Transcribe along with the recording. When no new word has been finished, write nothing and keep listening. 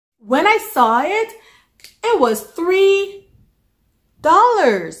When I saw it, it was $3.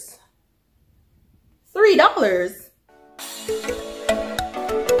 $3.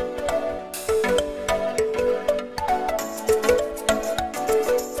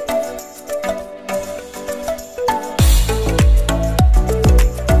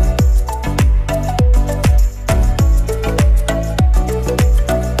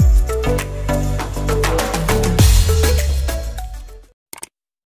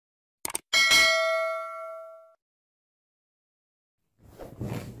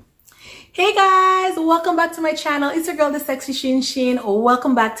 Hey guys, welcome back to my channel. It's your girl, the sexy Sheen.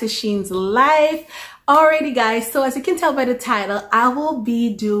 Welcome back to Sheen's Life. Alrighty guys, so as you can tell by the title, I will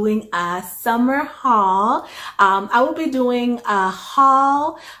be doing a summer haul. I will be doing a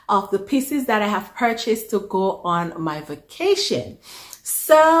haul of the pieces that I have purchased to go on my vacation.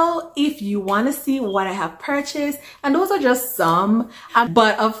 So if you want to see what I have purchased, and those are just some,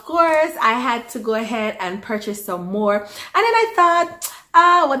 but of course I had to go ahead and purchase some more. And then I thought,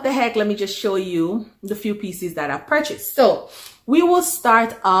 what the heck, let me just show you the few pieces that I've purchased. So we will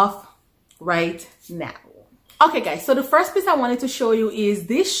start off right now. Okay guys, so the first piece I wanted to show you is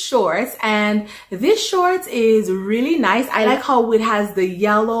this shorts, and this shorts is really nice. I like how it has the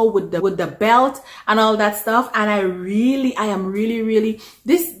yellow with the belt and all that stuff, and I am really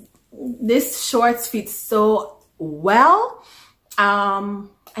this shorts fits so well. And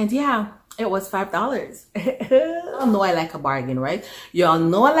yeah, it was $5. Y'all know I like a bargain, right? Y'all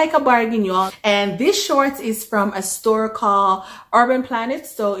know I like a bargain, y'all. And this shorts is from a store called Urban Planet.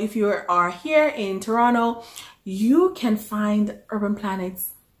 So if you are here in Toronto, you can find Urban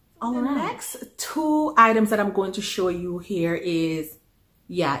Planets all around. The next two items that I'm going to show you here is,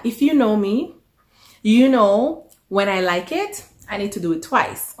 yeah, if you know me, you know when I like it, I need to do it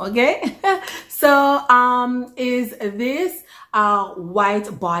twice, okay? So is this white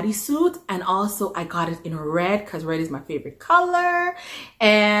bodysuit, and also I got it in red because red is my favorite color.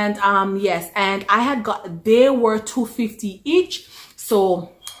 And yes, and I had they were $2.50 each.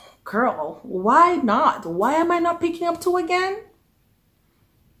 So girl, why not? Why am I not picking up two again?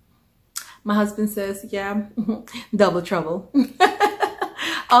 My husband says, yeah, double trouble.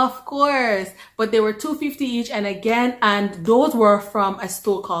 Of course, but they were $2.50 each, and again, and those were from a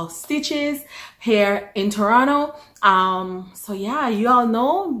store called Stitches here in Toronto. So yeah, you all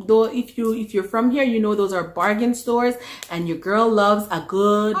know, though, if you're from here, you know those are bargain stores, and your girl loves a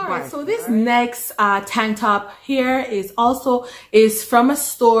good bargain. All right, so this next tank top here is from a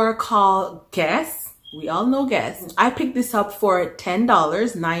store called Guess. We all know Guess. I picked this up for $10,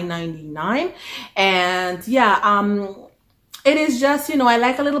 $9.99, and yeah, it is just, you know, I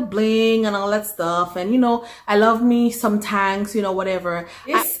like a little bling and all that stuff. And, you know, I love me some tanks, you know, whatever.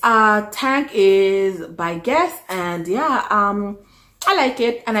 This tank is by Guess. And yeah, I like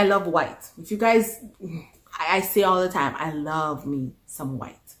it. And I love white. If you guys, I say all the time, I love me some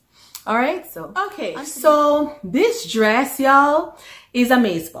white. All right. So, okay. So this dress, y'all, is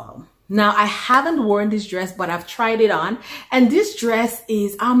amazeball. Now, I haven't worn this dress, but I've tried it on. And this dress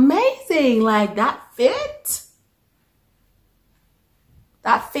is amazing. Like, that fit.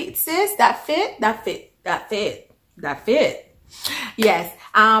 That fit, sis. That fit. Yes.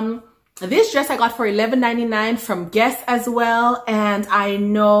 This dress I got for $11.99 from Guess as well. And I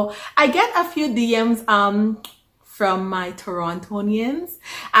know I get a few DMs from my Torontonians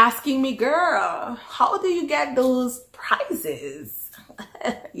asking me, girl, how do you get those prices?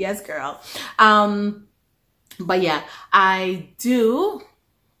 Yes, girl. But yeah, I do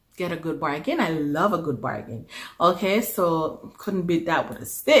get a good bargain. I love a good bargain. Okay, so couldn't beat that with a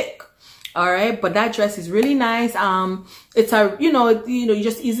stick. All right, but that dress is really nice. It's a, you know, you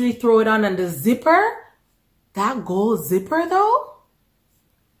just easily throw it on, and the zipper, that gold zipper though.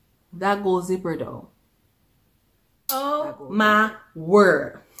 Oh my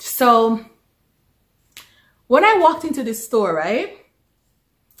word. So when I walked into this store, right?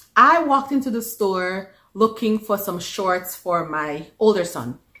 I walked into the store looking for some shorts for my older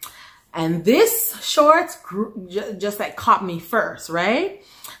son. And this shorts just like caught me first, right?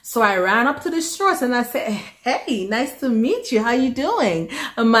 So I ran up to the shorts and I said, hey, nice to meet you. How you doing?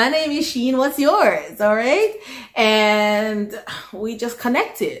 My name is Sheen. What's yours? All right. And we just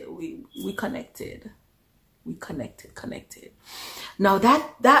connected. We connected. Now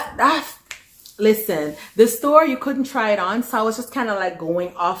listen, the store, you couldn't try it on. So I was just kind of like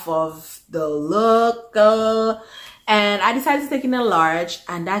going off of the look, and I decided to take in a large,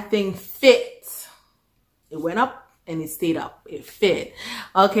 and that thing fit. It went up and it stayed up. It fit.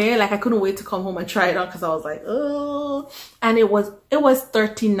 Okay, like I couldn't wait to come home and try it on because I was like, oh. And it was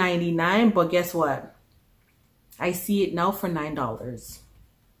 $13.99, but guess what? I see it now for $9.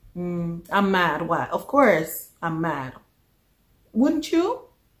 I'm mad. Why? Of course I'm mad. Wouldn't you?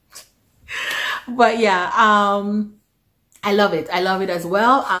 But yeah, I love it. I love it as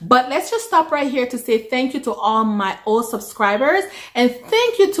well. But let's just stop right here to say thank you to all my old subscribers, and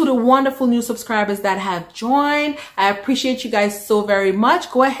thank you to the wonderful new subscribers that have joined. I appreciate you guys so very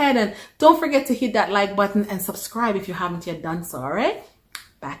much. Go ahead and don't forget to hit that like button and subscribe if you haven't yet done so. All right,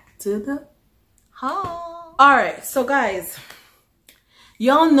 back to the haul. All right, so guys,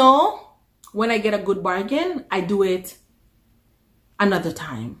 y'all know when I get a good bargain, I do it another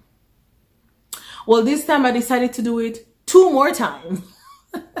time. Well, this time I decided to do it 2 more times.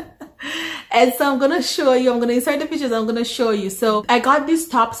 And so I'm gonna show you, I'm gonna insert the pictures, I'm gonna show you. So I got these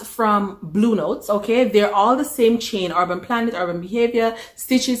tops from Blue Notes, okay? They're all the same chain: Urban Planet, Urban Behavior,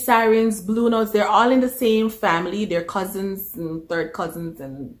 Stitches, Sirens, Blue Notes. They're all in the same family. They're cousins and third cousins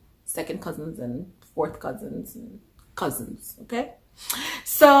and second cousins and fourth cousins and cousins, okay?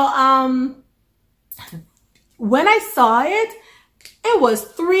 So when I saw it, it was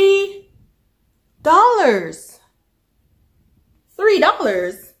 $3.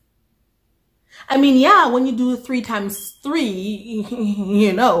 $3. I mean, yeah, when you do 3 times 3,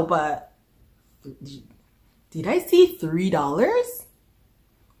 you know, but did I see $3?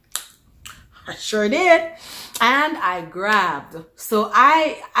 I sure did. And I grabbed. So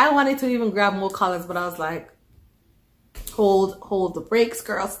I wanted to even grab more colors, but I was like, hold the brakes,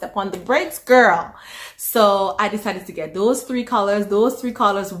 girl. Step on the brakes, girl. So I decided to get those 3 colors. Those 3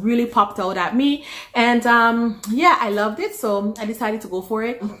 colors really popped out at me, and yeah, I loved it. So I decided to go for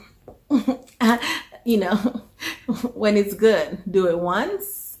it. You know, when it's good, do it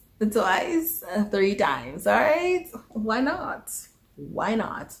once, twice, 3 times. All right, why not? Why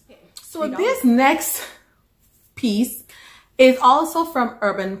not? So this next piece is also from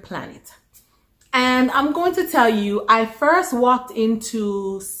Urban Planet. And I'm going to tell you, I first walked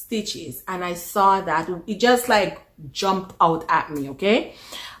into Stitches and I saw that it just like jumped out at me, okay?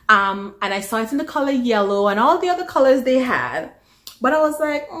 And I saw it in the color yellow and all the other colors they had. But I was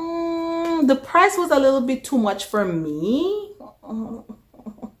like, the price was a little bit too much for me.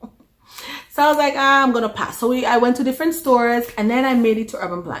 So I was like, I'm gonna pass. So I went to different stores and then I made it to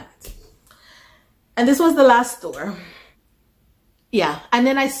Urban Planet. And this was the last store. Yeah, and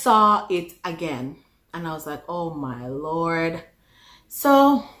then I saw it again and I was like, oh my Lord.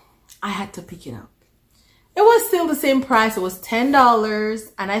 So I had to pick it up. It was still the same price. It was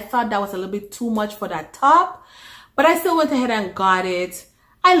 $10 and I thought that was a little bit too much for that top, but I still went ahead and got it.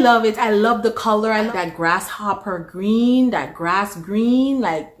 I love it. I love the color. I love that grasshopper green, that grass green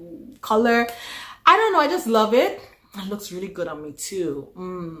like color. I don't know, I just love it. It looks really good on me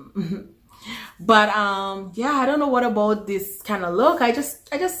too. But yeah, I don't know what about this kind of look. I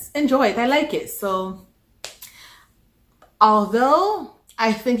just enjoy it. I like it. So although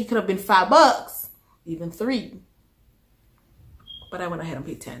I think it could have been $5, even 3, but I went ahead and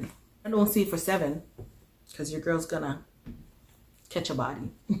paid 10. I don't see it for 7 because your girl's gonna catch a body.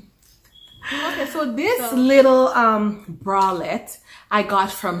 Okay, so this little bralette I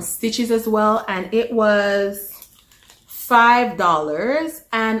got from Stitches as well, and it was $5,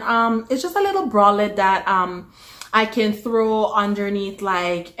 and it's just a little bralette that I can throw underneath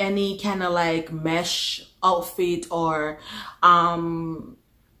like any kind of like mesh outfit or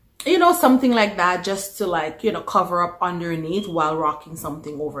you know, something like that, just to like, you know, cover up underneath while rocking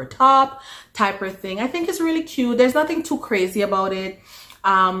something over top type of thing. I think it's really cute. There's nothing too crazy about it.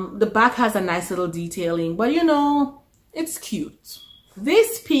 The back has a nice little detailing, but you know, it's cute.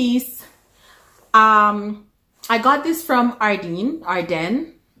 This piece, I got this from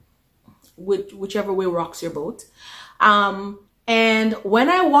Ardennes, whichever way rocks your boat. And when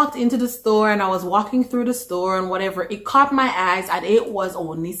I walked into the store and I was walking through the store and whatever, it caught my eyes and it was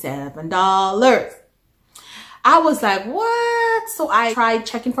only $7. I was like, what? So I tried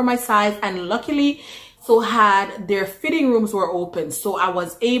checking for my size, and luckily had their fitting rooms were open. So I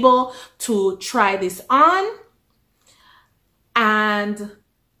was able to try this on, and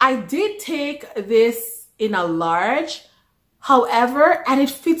I did take this in a large, however, and it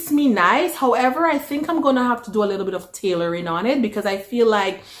fits me nice. However, I think I'm gonna have to do a little bit of tailoring on it, because I feel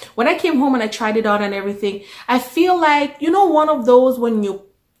like when I came home and I tried it on and everything, I feel like, you know, one of those when you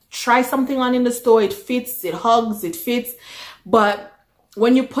try something on in the store, it fits, it hugs, it fits, but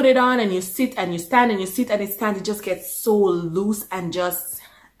when you put it on and you sit and you stand and you sit and it stands, it just gets so loose and just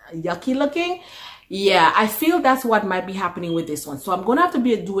yucky looking. Yeah, I feel that's what might be happening with this one. So I'm gonna have to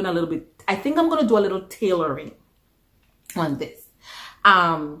be doing a little bit, I think I'm gonna do a little tailoring on this.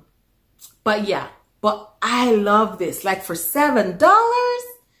 But yeah, but I love this. Like for $7,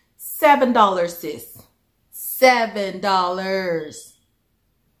 $7, sis. $7.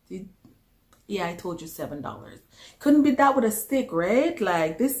 Yeah, I told you $7. Couldn't beat that with a stick, right?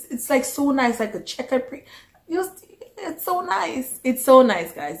 Like this, it's like so nice, like a checkered print. It's so nice. It's so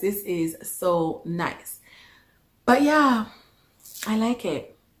nice, guys. This is so nice. But yeah, I like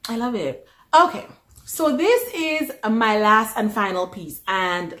it. I love it. Okay, so this is my last and final piece,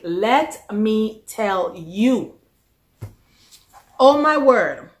 and let me tell you, oh my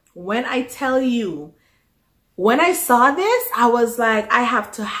word, when I tell you, when I saw this, I was like, I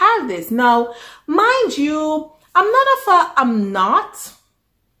have to have this. Now, mind you,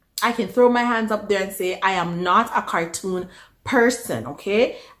 I can throw my hands up there and say I am not a cartoon person,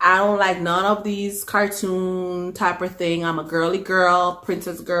 okay? I don't like none of these cartoon type of thing. I'm a girly girl,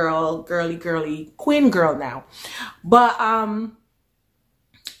 princess girl, girly, queen girl now. But I've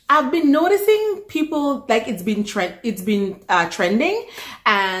been noticing people, like it's been trending,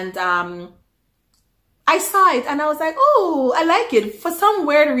 and I saw it and I was like, oh, I like it for some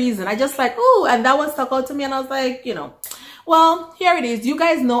weird reason. I just like, oh, and that one stuck out to me, and I was like, you know, well, here it is. You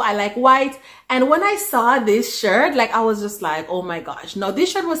guys know I like white. And when I saw this shirt, like I was just like, oh my gosh. Now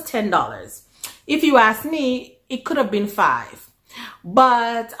this shirt was $10. If you ask me, it could have been $5.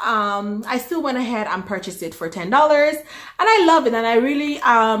 But I still went ahead and purchased it for $10. And I love it. And I really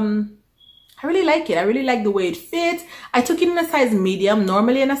like it. I really like the way it fits. I took it in a size medium.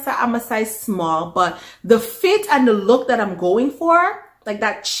 Normally I'm a size small, but the fit and the look that I'm going for, like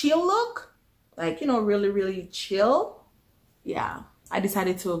that chill look, like, you know, really, really chill. Yeah, I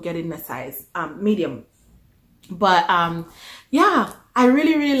decided to get it in a size medium. But yeah, I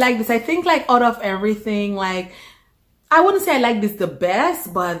really like this. I think like out of everything, like I wouldn't say I like this the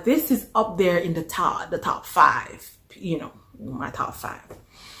best, but this is up there in the top 5, you know, my top 5.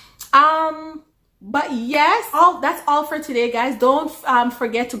 But yes, that's all for today, guys. Don't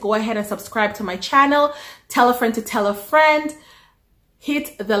forget to go ahead and subscribe to my channel. Tell a friend to tell a friend.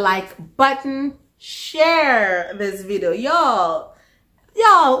 Hit the like button. Share this video, y'all.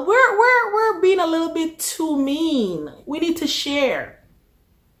 We're being a little bit too mean. We need to share.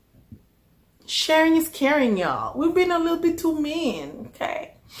 Sharing is caring, y'all. We've been a little bit too mean.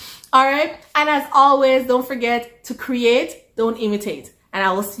 Okay. All right. And as always, don't forget to create, don't imitate. And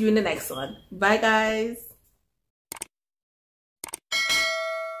I will see you in the next one. Bye, guys.